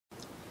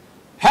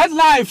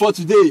Headline for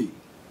today: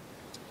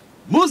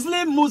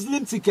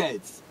 Muslim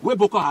tickets where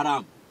Boko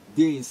Haram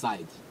dey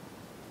inside.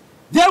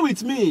 There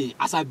with me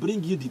as I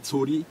bring you the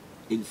story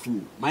in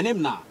full. My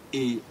name na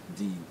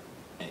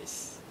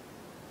ADS.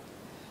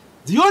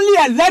 The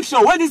only election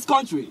where this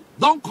country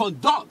don't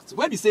conduct,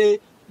 where they say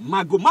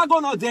Mago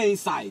not there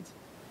inside.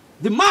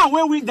 The man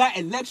where win that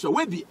election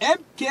will be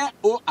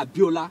MKO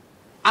Abiola,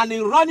 and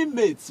in running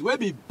mates will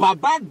be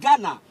Baba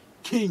Ghana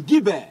King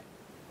Gibe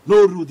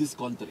no rule this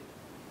country.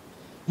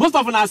 Most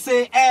of them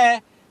say,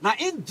 now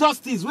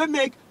injustice will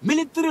make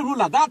military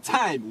rule at that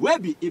time will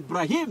be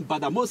Ibrahim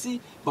Badamosi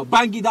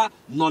Babangida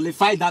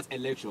nullify that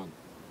election.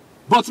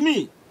 But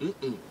me,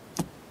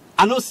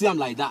 I don't see him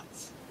like that.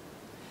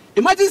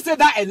 Imagine say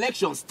that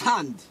election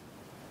stand.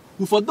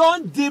 We for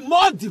done the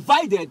more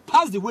divided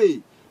past the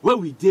way where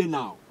we dey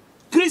now.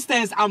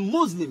 Christians and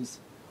Muslims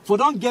for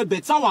don't get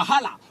better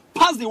wahala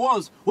past the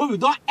ones where we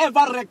don't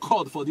ever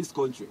record for this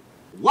country.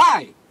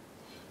 Why?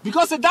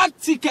 Because that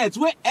ticket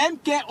where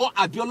MK or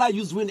Abiola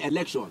use win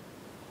election.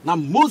 Now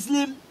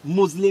Muslim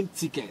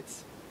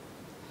tickets.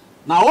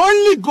 Now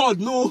only God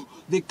know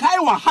the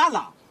kind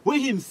wahala where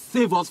him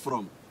save us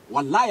from.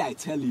 Wallahi, I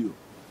tell you.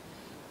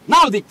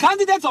 Now the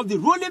candidates of the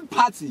ruling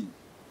party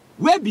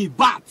will be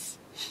bats.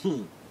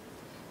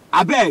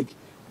 I beg,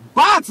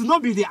 bats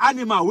not be the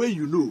animal where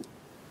you know.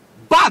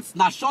 Bats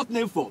na short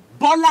name for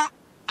Bola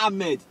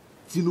Ahmed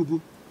Tinubu.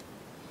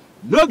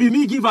 No be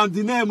me give him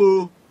the name,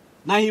 oh.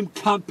 Now him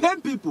campaign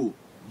people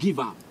give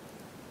him.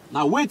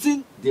 Now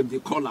waiting them they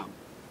call him.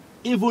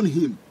 Even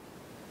him,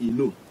 he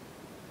know.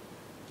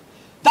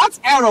 That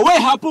error will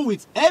happen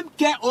with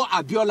MKO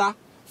Abiola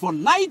for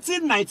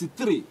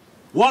 1993.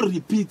 One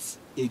repeats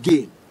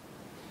again.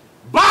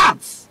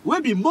 Bats will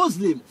be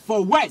Muslim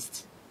for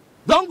West.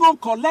 Don't go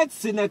collect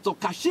Senator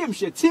Kashim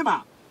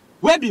Shettima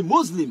will be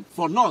Muslim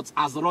for North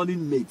as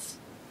running mates.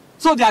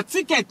 So their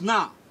ticket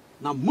now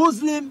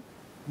Muslim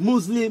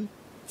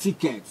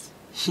tickets.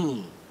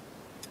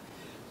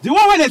 The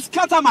one where they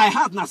scatter my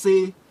heart now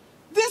say,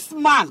 this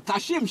man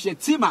Kashim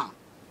Shettima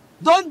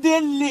don't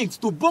they linked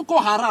to Boko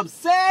Haram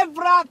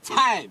several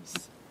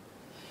times.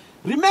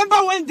 Remember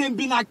when they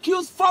been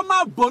accused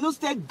former Borno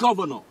State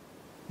Governor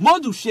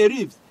Modu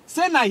Sheriff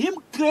say na him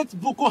create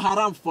Boko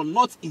Haram for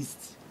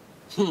Northeast.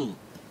 Him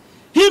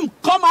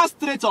come out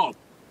straight up.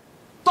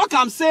 Talk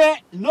am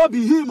say no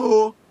be him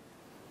oh.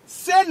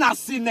 Say na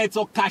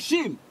Senator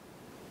Kashim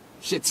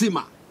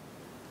Shettima.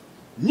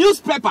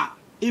 Newspaper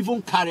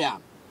even carry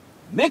am.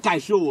 Make I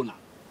show una.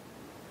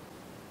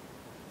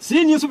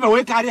 See newspaper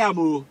wey carry am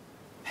oh.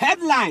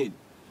 Headline: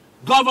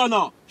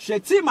 Governor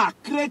Shettima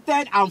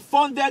created and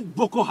funded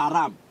Boko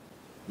Haram.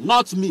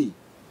 Not me.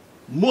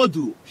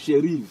 Modu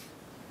Sheriff.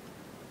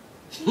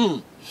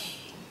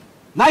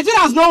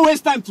 Nigerians no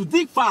waste time to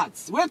dig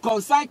facts wey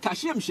concern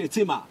Kashim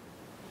Shettima.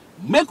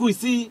 Make we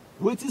see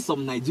wetin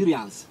some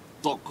Nigerians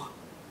talk.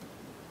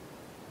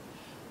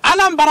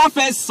 Anambra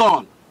first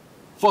son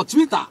for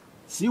Twitter.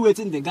 See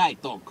wetin the guy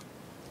talk.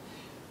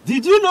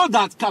 Did you know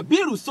that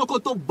Kabiru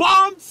Sokoto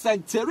bombed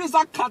St.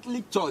 Teresa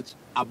Catholic Church,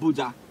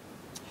 Abuja?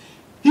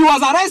 He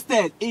was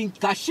arrested in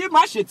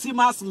Kashima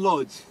Shettima's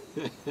lodge.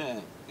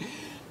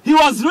 He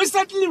was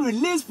recently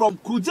released from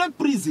Kuje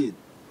prison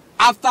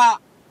after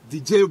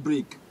the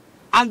jailbreak.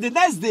 And the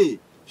next day,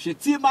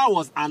 Shettima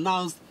was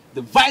announced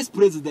the vice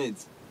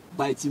president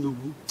by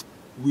Tinubu.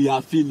 We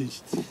are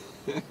finished.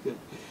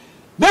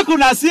 Make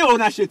una see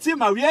una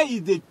Shettima where he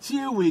dey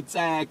chill with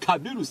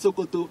Kabiru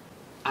Sokoto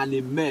and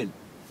a man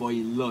for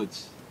a lodge.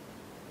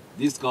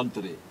 This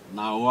country.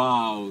 Now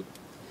wow.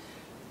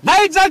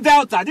 Niger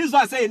Delta, this is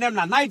what I say in name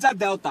na Niger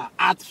Delta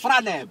at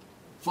Franeb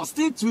for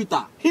still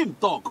Twitter. Him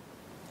talk.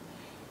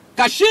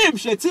 Kashim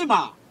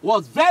Shettima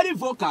was very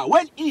vocal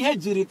when Ihe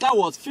Jirika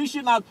was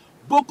fishing out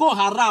Boko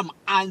Haram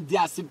and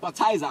their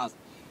sympathizers.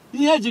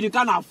 Ihe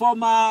Jirika na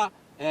former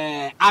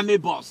army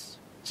boss,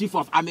 chief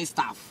of army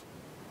staff.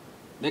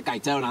 Make I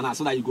tell you now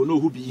so that you go know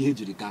who be Ihe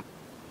Jirika.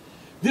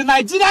 The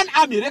Nigerian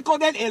army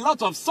recorded a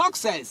lot of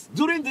success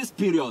during this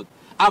period,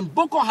 and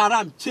Boko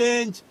Haram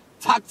changed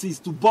tactics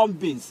to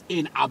bombings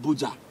in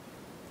Abuja.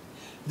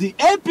 The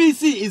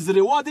APC is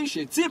rewarding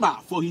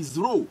Shettima for his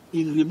role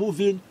in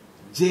removing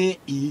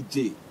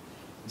JEJ.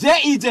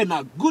 JEJ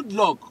na good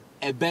luck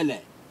Ebele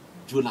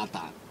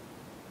Jonathan.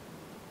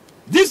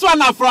 This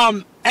one are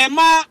from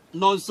Emma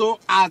Nonso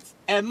at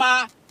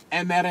Emma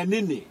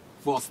Emerenini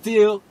for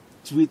still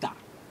Twitter.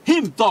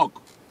 Him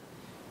talk.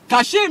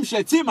 Kashim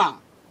Shettima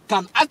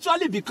can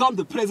actually become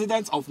the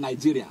president of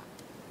Nigeria.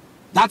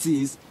 That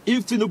is,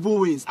 if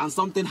Tinubu wins and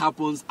something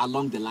happens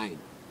along the line.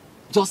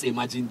 Just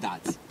imagine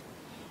that.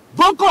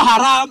 Boko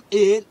Haram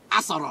in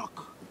Asarok,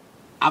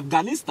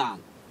 Afghanistan,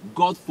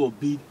 God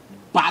forbid,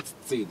 bad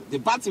thing. The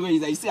bad thing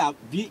is that you say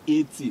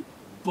BAT,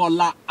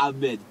 Bola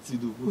Ahmed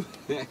Tinubu.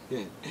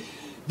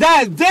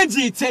 Then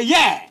Deji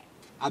Teye.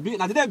 I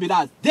didn't be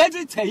that.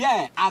 Deji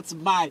Teye at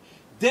my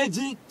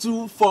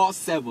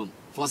Deji247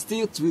 for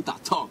still Twitter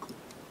talk.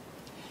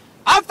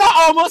 After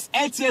almost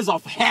 8 years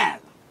of hell,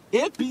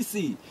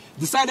 APC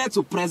decided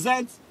to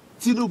present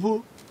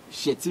Tinubu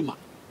Shettima.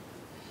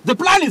 The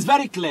plan is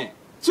very clear.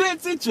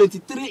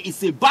 2023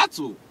 is a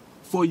battle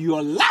for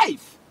your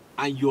life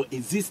and your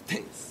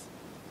existence.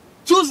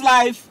 Choose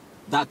life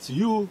that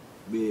you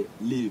may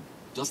live,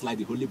 just like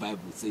the Holy Bible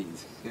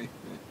says.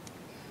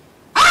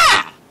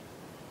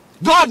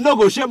 God no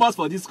go shame us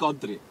for this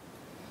country.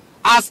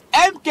 As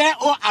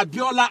MKO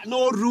Abiola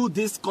no rule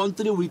this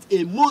country with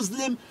a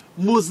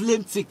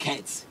Muslim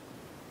ticket,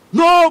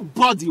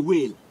 nobody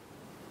will.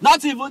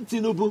 Not even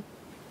Tinubu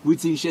with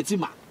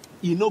Shetima.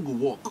 He no go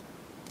work.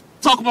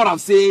 Talk more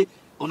of say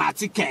on a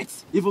ticket,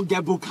 even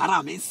get Boko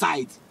Haram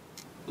inside.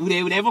 We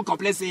even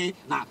complain say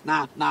what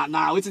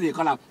do they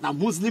call them? Now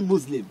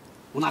Muslim.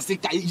 When I say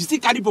you see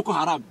carry Boko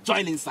Haram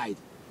join inside.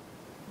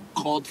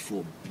 God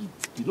forbid.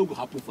 It no go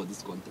happen for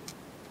this country.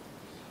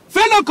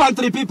 Fellow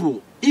country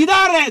people, in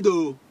our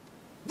though,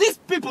 these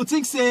people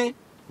think say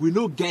we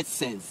no get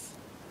sense.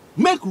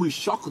 Make we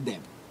shock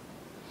them.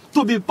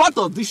 To be part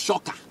of this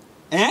shocker,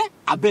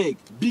 abeg,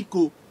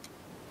 biko,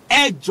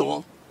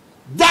 ejo,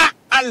 da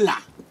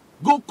Allah,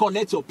 go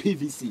collect your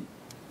PVC.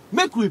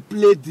 Make we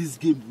play this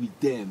game with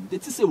them. They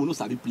think say we no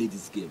sabi play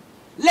this game.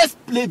 Let's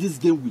play this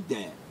game with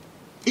them.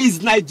 It's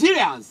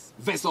Nigerians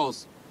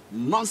versus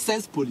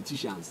nonsense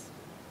politicians.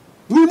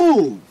 We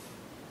move.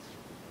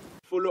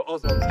 Follow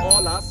us on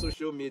all our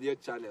social media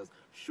channels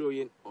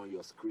showing on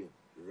your screen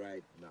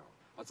right now.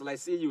 Until I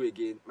see you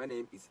again, my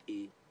name is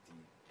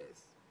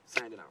ADS.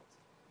 Signing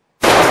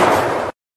out.